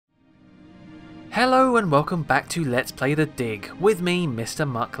Hello and welcome back to Let's Play The Dig, with me, Mr.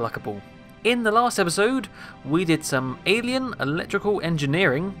 Muck Luckable. In the last episode, we did some alien electrical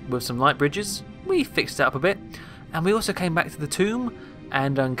engineering with some light bridges. We fixed it up a bit, and we also came back to the tomb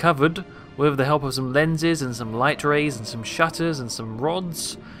and uncovered, with the help of some lenses and some light rays and some shutters and some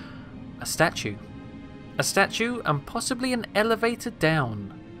rods, a statue. A statue and possibly an elevator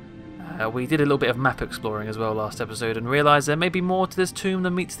down. We did a little bit of map exploring as well last episode and realised there may be more to this tomb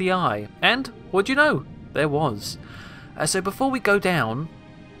than meets the eye. And, what do you know? There was. So before we go down,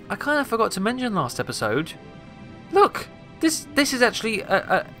 I kind of forgot to mention last episode. Look! This is actually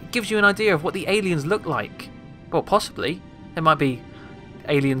gives you an idea of what the aliens look like. Well, possibly. It might be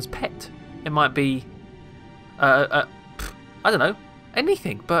alien's pet. It might be... I don't know.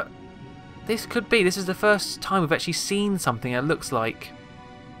 Anything. But this could be. This is the first time we've actually seen something that looks like...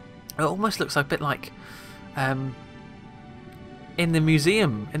 It almost looks like a bit like in the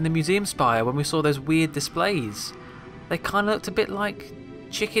museum spire when we saw those weird displays. They kind of looked a bit like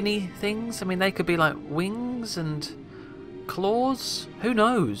chickeny things. I mean, they could be like wings and claws. Who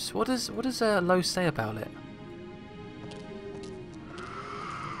knows? What does Lowe say about it?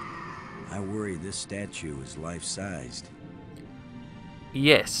 I worry this statue is life-sized.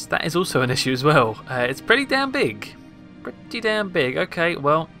 Yes, that is also an issue as well. It's pretty damn big. Pretty damn big. Okay,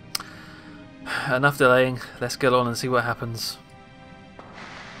 well... Enough delaying, let's get on and see what happens.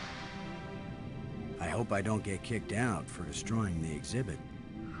 I hope I don't get kicked out for destroying the exhibit.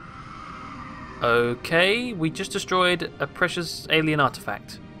 Okay, we just destroyed a precious alien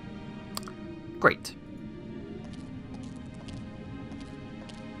artifact. Great.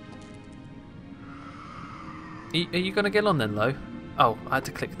 Are you going to get on then, Lo? Oh, I had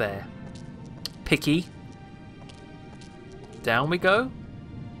to click there. Picky. Down we go.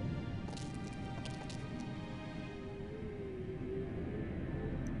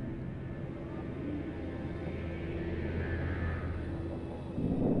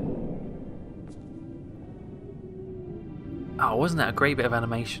 Oh, wasn't that a great bit of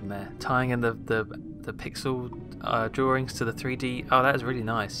animation there? Tying in the pixel drawings to the 3D. Oh, that is really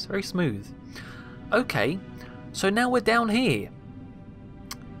nice. Very smooth. Okay, so now we're down here.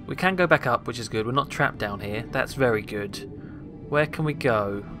 We can go back up, which is good. We're not trapped down here. That's very good. Where can we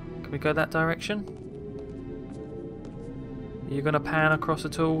go? Can we go that direction? Are you going to pan across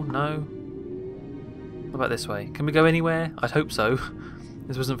at all? No? What about this way? Can we go anywhere? I'd hope so.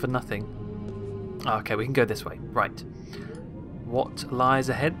 This wasn't for nothing. Oh, okay, we can go this way. Right. What lies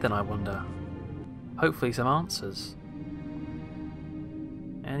ahead then, I wonder? Hopefully some answers.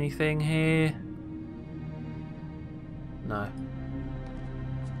 Anything here? No.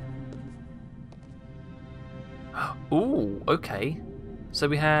 Ooh, okay. So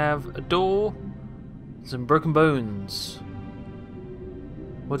we have a door, some broken bones.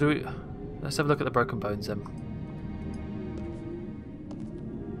 What do we... Let's have a look at the broken bones then.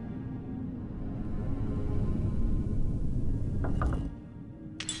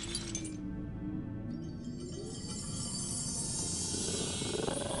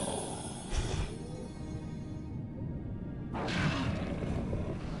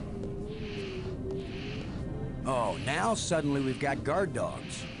 Oh, now suddenly we've got guard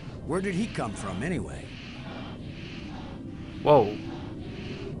dogs. Where did he come from anyway? Whoa.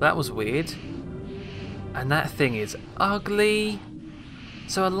 That was weird. And that thing is ugly.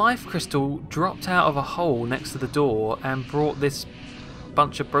 So a life crystal dropped out of a hole next to the door and brought this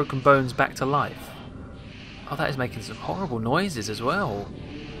bunch of broken bones back to life. Oh, that is making some horrible noises as well.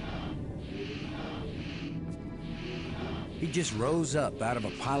 He just rose up out of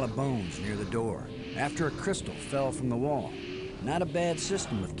a pile of bones near the door after a crystal fell from the wall. Not a bad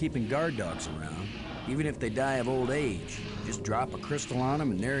system with keeping guard dogs around. Even if they die of old age, just drop a crystal on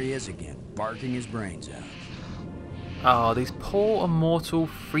him and there he is again, barking his brains out. Oh, these poor immortal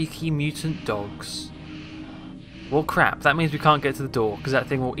freaky mutant dogs. Well, crap, that means we can't get to the door because that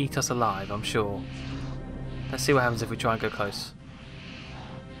thing will eat us alive, I'm sure. Let's see what happens if we try and go close.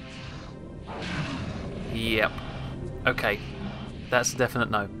 Yep. Okay. That's a definite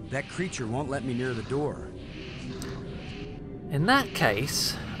no. That creature won't let me near the door. In that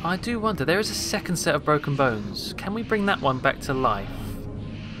case, I do wonder, there is a second set of broken bones. Can we bring that one back to life?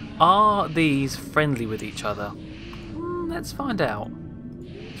 Are these friendly with each other? Let's find out.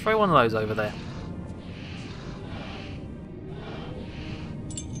 Throw one of those over there.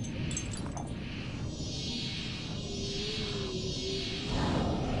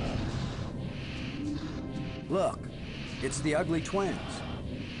 Look, it's the ugly twins.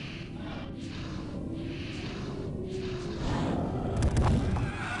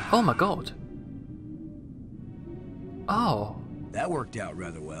 Oh my god. Oh. That worked out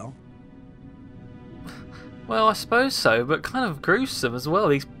rather well. Well, I suppose so, but kind of gruesome as well.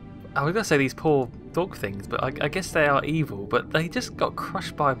 These, I was going to say these poor dog things, but I guess they are evil, but they just got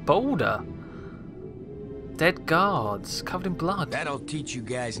crushed by a boulder. Dead guards, covered in blood. That'll teach you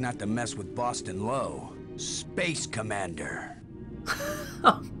guys not to mess with Boston Low. Space Commander.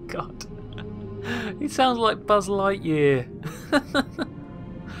 Oh, God. He sounds like Buzz Lightyear.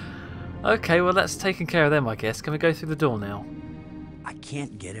 Okay, well, that's taken care of them, I guess. Can we go through the door now? I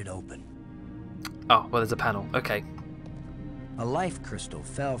can't get it open. Oh, well, there's a panel. Okay. A life crystal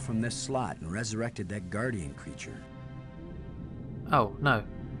fell from this slot and resurrected that guardian creature. Oh, no.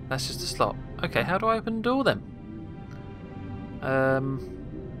 That's just a slot. Okay, how do I open the door then?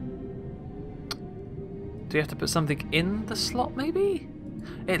 Do you have to put something in the slot, maybe?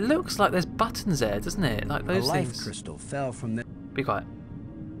 It looks like there's buttons there, doesn't it? Like those A life things. crystal fell from the... Be quiet.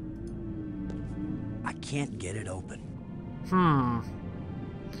 I can't get it open.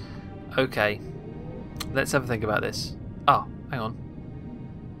 Okay. Let's have a think about this. Oh, hang on.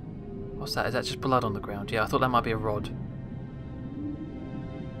 What's that? Is that just blood on the ground? Yeah, I thought that might be a rod.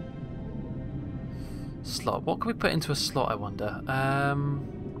 Slot. What can we put into a slot, I wonder?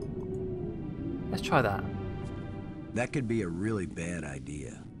 Let's try that. That could be a really bad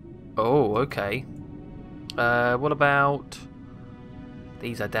idea. Oh, okay. What about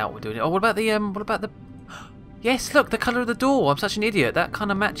these? I doubt we're doing it. Oh, what about the Yes, look, the colour of the door. I'm such an idiot. That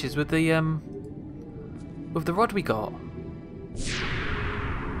kind of matches with the rod we got.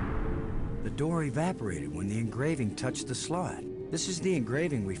 The door evaporated when the engraving touched the slot. This is the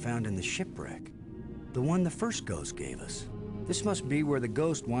engraving we found in the shipwreck. The one the first ghost gave us. This must be where the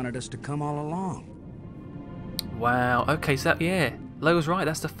ghost wanted us to come all along. Wow, okay, so that, yeah, Lo was right,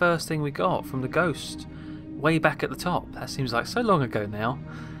 that's the first thing we got from the ghost. Way back at the top. That seems like so long ago now.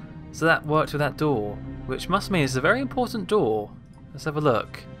 So that worked with that door, which must mean it's a very important door. Let's have a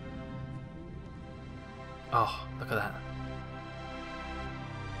look. Oh, look at that.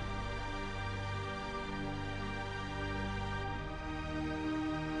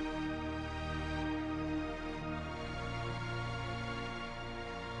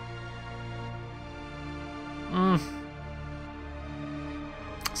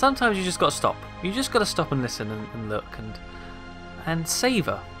 Sometimes you just got to stop. You just got to stop and listen and look and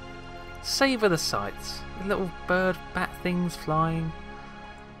savour. Savour the sights. The little bird bat things flying.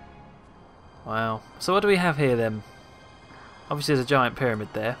 Wow. So what do we have here then? Obviously there's a giant pyramid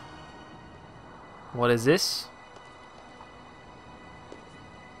there. What is this?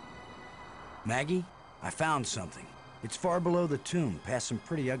 Maggie, I found something. It's far below the tomb, past some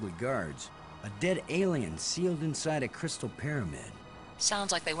pretty ugly guards. A dead alien sealed inside a crystal pyramid.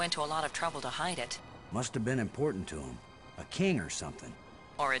 Sounds like they went to a lot of trouble to hide it. Must have been important to him. A king or something.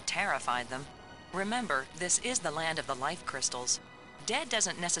 Or it terrified them. Remember, this is the land of the life crystals. Dead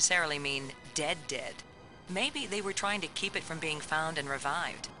doesn't necessarily mean dead. Maybe they were trying to keep it from being found and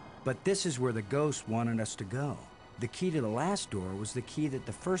revived. But this is where the ghost wanted us to go. The key to the last door was the key that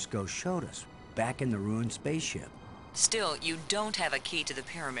the first ghost showed us, back in the ruined spaceship. Still, you don't have a key to the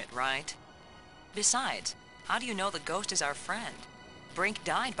pyramid, right? Besides, how do you know the ghost is our friend? Brink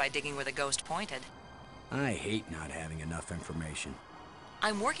died by digging where the ghost pointed. I hate not having enough information.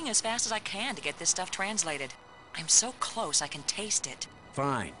 I'm working as fast as I can to get this stuff translated. I'm so close I can taste it.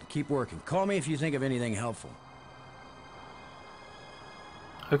 Fine, keep working. Call me if you think of anything helpful.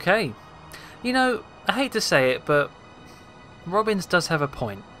 Okay. You know, I hate to say it, but Robbins does have a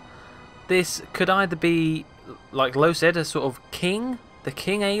point. This could either be, like Lo said, a sort of king, the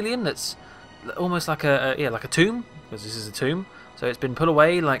king alien that's almost like like a tomb, because this is a tomb. So it's been put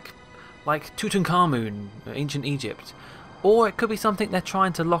away like Tutankhamun, ancient Egypt. Or it could be something they're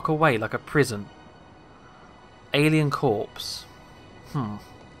trying to lock away, like a prison. Alien corpse.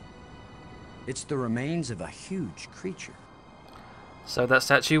 It's the remains of a huge creature. So that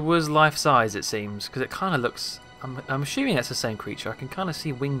statue was life-size, it seems, because it kind of looks... I'm assuming it's the same creature. I can kind of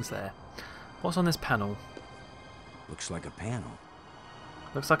see wings there. What's on this panel? Looks like a panel.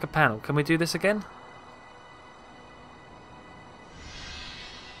 Looks like a panel. Can we do this again?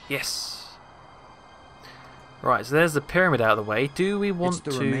 Yes. Right, so there's the pyramid out of the way. Do we want to...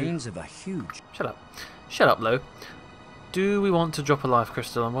 It's the remains of a huge... Shut up. Shut up, Lo. Do we want to drop a life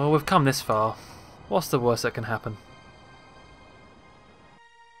crystal? Well, we've come this far. What's the worst that can happen?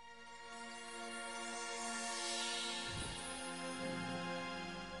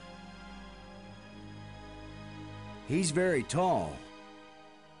 He's very tall.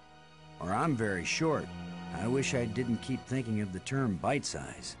 Or I'm very short. I wish I didn't keep thinking of the term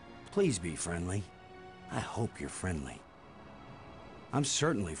bite-size. Please be friendly. I hope you're friendly. I'm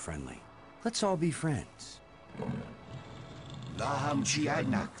certainly friendly. Let's all be friends. Laham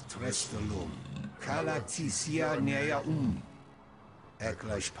Chianak Trestelum. Kalatisia Nea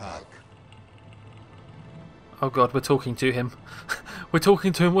Eklash Park. Oh god, we're talking to him. We're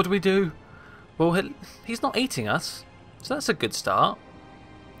talking to him, what do we do? Well, he's not eating us, so that's a good start.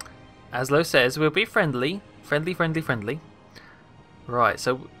 Aslo says we'll be friendly. Friendly, friendly, friendly. Right,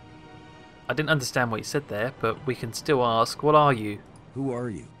 so I didn't understand what you said there, but we can still ask, what are you? Who are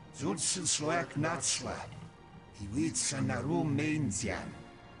you? Zulsenswak Natsla. Iwitsanarum Mainzian.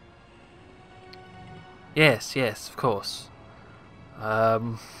 Yes, yes, of course.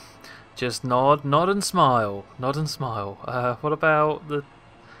 Just nod and smile. Nod and smile. What about the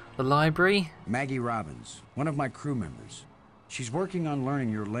library? Maggie Robbins, one of my crew members. She's working on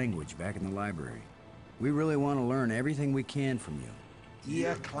learning your language back in the library. We really want to learn everything we can from you.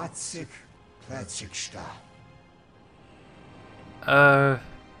 Ihr Klatsik, Klatsiksta.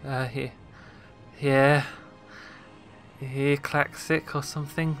 Yeah. Here, Klaxik or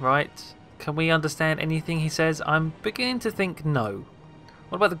something, right? Can we understand anything he says? I'm beginning to think no.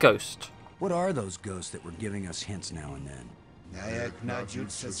 What about the ghost? What are those ghosts that were giving us hints now and then? Nayak na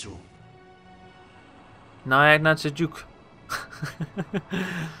Jutsasu. Nayagnachajuk.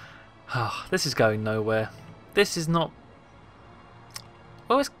 Oh, this is going nowhere. This is not...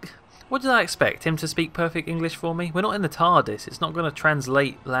 What did I expect? Him to speak perfect English for me? We're not in the TARDIS. It's not going to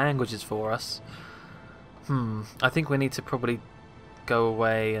translate languages for us. I think we need to probably go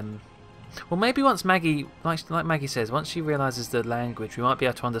away and... Well, maybe once Maggie, like Maggie says, once she realises the language, we might be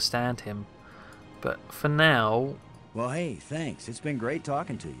able to understand him. But for now... Well, hey, thanks. It's been great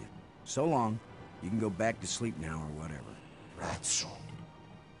talking to you. So long. You can go back to sleep now or whatever. Ratso.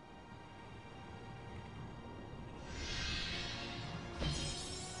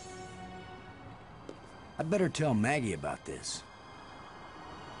 I better tell Maggie about this.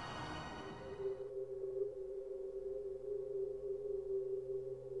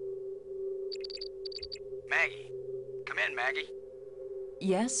 Maggie. Come in, Maggie.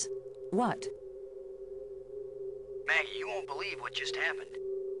 Yes? What? Maggie, you won't believe what just happened.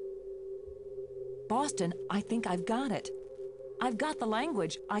 Boston, I think I've got it. I've got the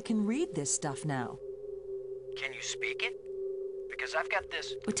language. I can read this stuff now. Can you speak it? Because I've got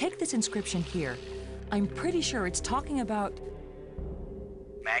this... But take this inscription here. I'm pretty sure it's talking about...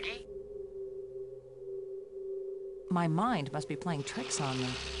 Maggie? My mind must be playing tricks on me.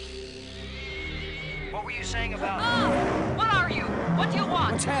 What were you saying about... Oh! What are you? What do you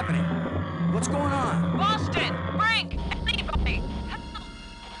want? What's happening? What's going on? Boston! Brink! Anybody!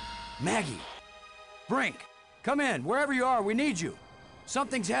 Maggie! Brink! Come in! Wherever you are, we need you!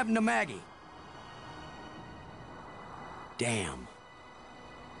 Something's happened to Maggie! Damn.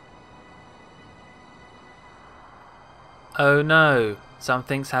 Oh no,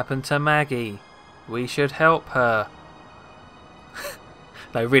 something's happened to Maggie. We should help her.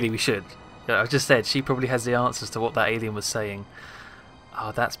 No, really, we should. I just said she probably has the answers to what that alien was saying.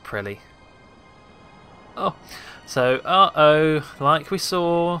 Oh, that's Prilly. Oh, so, uh-oh, like we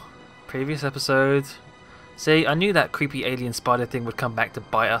saw previous episode. See, I knew that creepy alien spider thing would come back to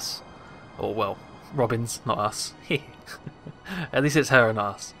bite us. Or, well, Robin's, not us. At least it's her and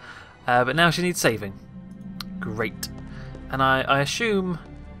us. But now she needs saving. Great. And I assume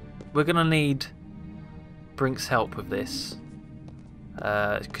we're going to need Brink's help with this.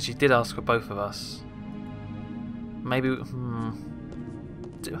 Because she did ask for both of us. Maybe...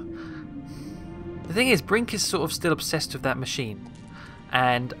 The thing is, Brink is sort of still obsessed with that machine.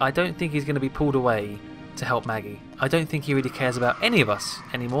 And I don't think he's going to be pulled away to help Maggie. I don't think he really cares about any of us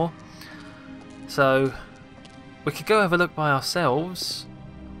anymore. So, we could go have a look by ourselves.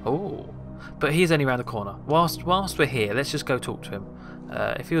 Oh, but he's only around the corner. Whilst we're here, let's just go talk to him.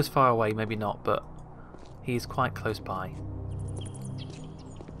 If he was far away, maybe not, but he's quite close by.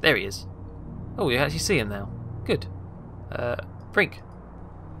 There he is. Oh, you actually see him now. Good. Brink.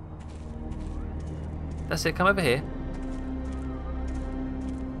 That's it, come over here.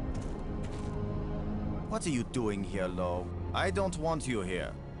 What are you doing here, Lo? I don't want you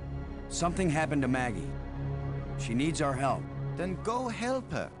here. Something happened to Maggie. She needs our help. Then go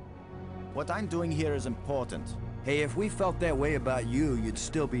help her. What I'm doing here is important. Hey, if we felt that way about you, you'd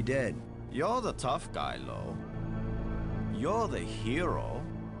still be dead. You're the tough guy, Lo. You're the hero.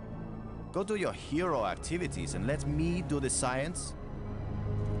 Go do your hero activities and let me do the science.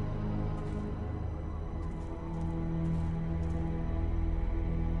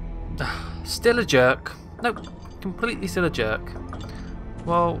 Still a jerk. Nope, completely still a jerk.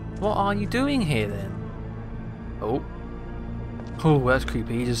 Well, what are you doing here then? Oh. Oh, that's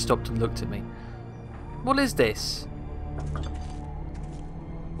creepy. He just stopped and looked at me. What is this?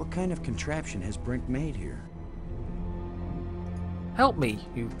 What kind of contraption has Brink made here? Help me,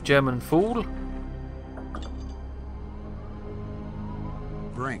 you German fool.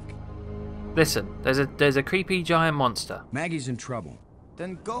 Brink, Listen, there's a creepy giant monster. Maggie's in trouble.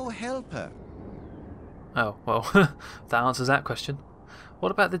 Then go help her. Oh, well, that answers that question.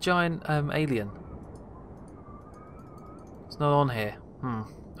 What about the giant alien? It's not on here. Oh,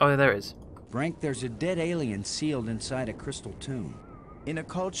 yeah, there is. Brink, there's a dead alien sealed inside a crystal tomb. In a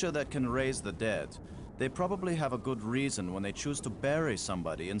culture that can raise the dead, they probably have a good reason when they choose to bury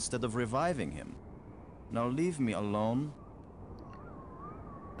somebody instead of reviving him. Now leave me alone.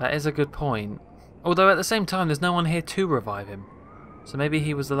 That is a good point. Although at the same time, there's no one here to revive him. So maybe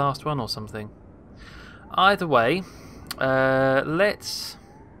he was the last one or something. Either way, let's...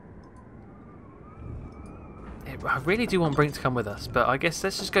 I really do want Brink to come with us, but I guess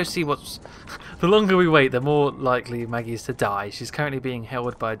let's just go see what's... The longer we wait, the more likely Maggie is to die. She's currently being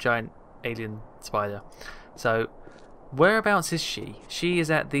held by a giant alien spider. So, whereabouts is she? She is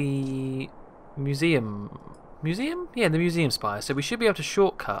at the museum. Museum? Yeah, the museum spire. So we should be able to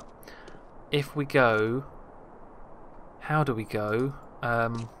shortcut if we go... How do we go? How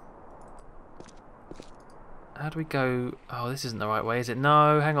do we go? Oh, this isn't the right way, is it?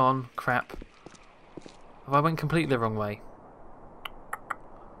 No, hang on. Crap. Have I went completely the wrong way?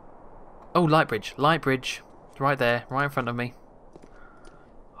 Oh, light bridge. Light bridge. It's right there, right in front of me.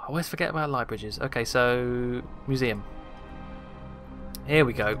 I always forget about light bridges. Okay, so... Museum. Here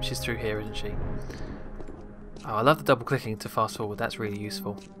we go. She's through here, isn't she? Oh, I love the double clicking to fast forward. That's really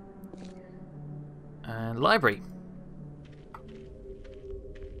useful. And library.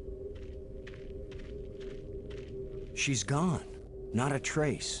 She's gone. Not a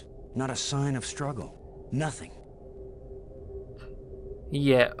trace. Not a sign of struggle. Nothing.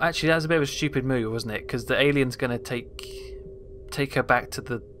 Yeah, actually that was a bit of a stupid move, wasn't it? Because the alien's going to take her back to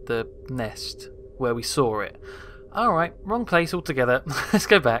the nest where we saw it. Alright, wrong place altogether. Let's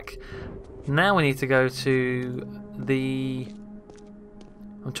go back. Now we need to go to the...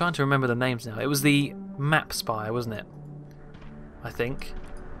 I'm trying to remember the names now. It was the map spire, wasn't it? I think.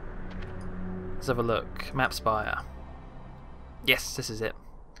 Let's have a look. Map spire. Yes, this is it.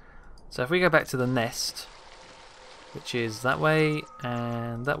 So if we go back to the nest, which is that way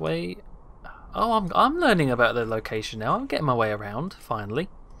and that way. Oh, I'm learning about the location now. I'm getting my way around finally.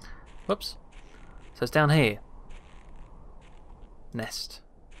 Whoops. So it's down here. Nest.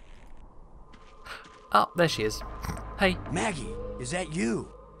 Oh, there she is. Hey. Maggie, is that you?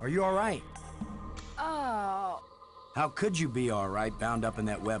 Are you all right? Oh. How could you be all right bound up in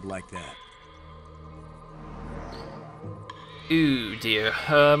that web like that? Ooh dear.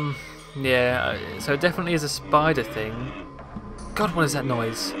 Yeah, so it definitely is a spider thing. God, what is that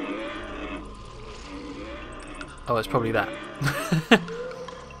noise? Oh, it's probably that.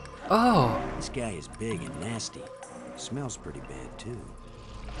 Oh. This guy is big and nasty. Smells pretty bad too.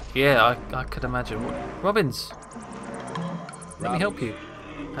 Yeah, I could imagine. Robbins, let me help you.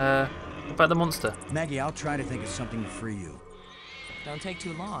 About the monster. Maggie, I'll try to think of something to free you. Don't take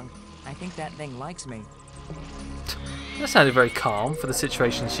too long. I think that thing likes me. That sounded very calm for the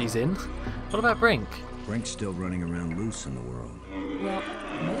situation she's in. What about Brink? Brink's still running around loose in the world. Well,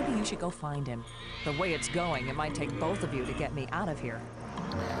 maybe you should go find him. The way it's going, it might take both of you to get me out of here.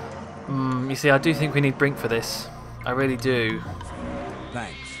 You see, I do think we need Brink for this. I really do.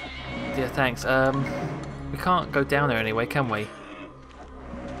 Thanks. Yeah, thanks. We can't go down there anyway, can we?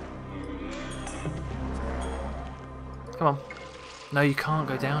 Come on. No, you can't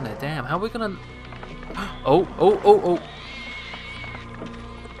go down there. Damn, how are we gonna... Oh.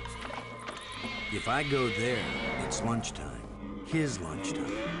 If I go there, it's lunchtime. His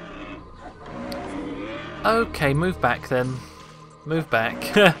lunchtime. Okay, move back then. Move back.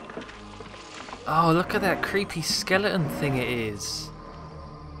 Oh, look at that creepy skeleton thing it is.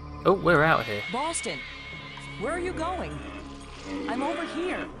 Oh, we're out here. Boston, where are you going? I'm over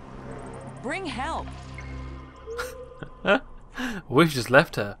here. Bring help. We've just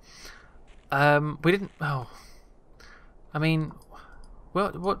left her. We didn't... Oh. I mean...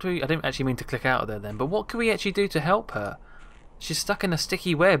 Well, what do we... I didn't actually mean to click out of there then, but what can we actually do to help her? She's stuck in a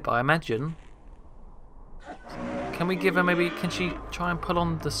sticky web, I imagine. Can we give her maybe... Can she try and pull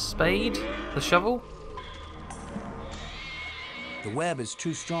on the spade? The shovel? The web is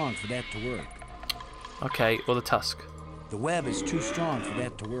too strong for that to work. Okay, or the tusk. The web is too strong for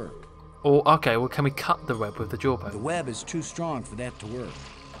that to work. Or, okay, well, can we cut the web with the The jawbone? web is too strong for that to work.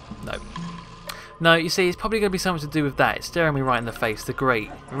 No. No, you see, it's probably going to be something to do with that. It's staring me right in the face, the grate.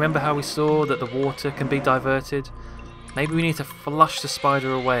 Remember how we saw that the water can be diverted? Maybe we need to flush the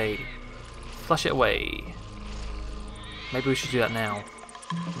spider away. Flush it away. Maybe we should do that now.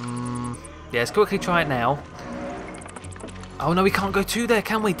 Yeah, let's quickly try it now. Oh no, we can't go to there,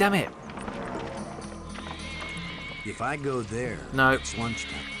 can we? Damn it. If I go there, No. it's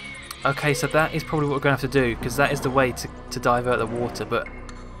lunchtime. Okay, so that is probably what we're going to have to do, because that is the way to divert the water, but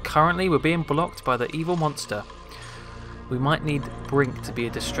currently we're being blocked by the evil monster. We might need Brink to be a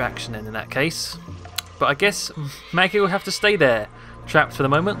distraction in that case. But I guess Maggie will have to stay there, trapped for the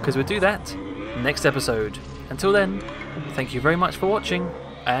moment, because we'll do that next episode. Until then, thank you very much for watching,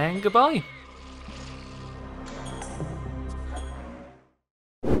 and goodbye.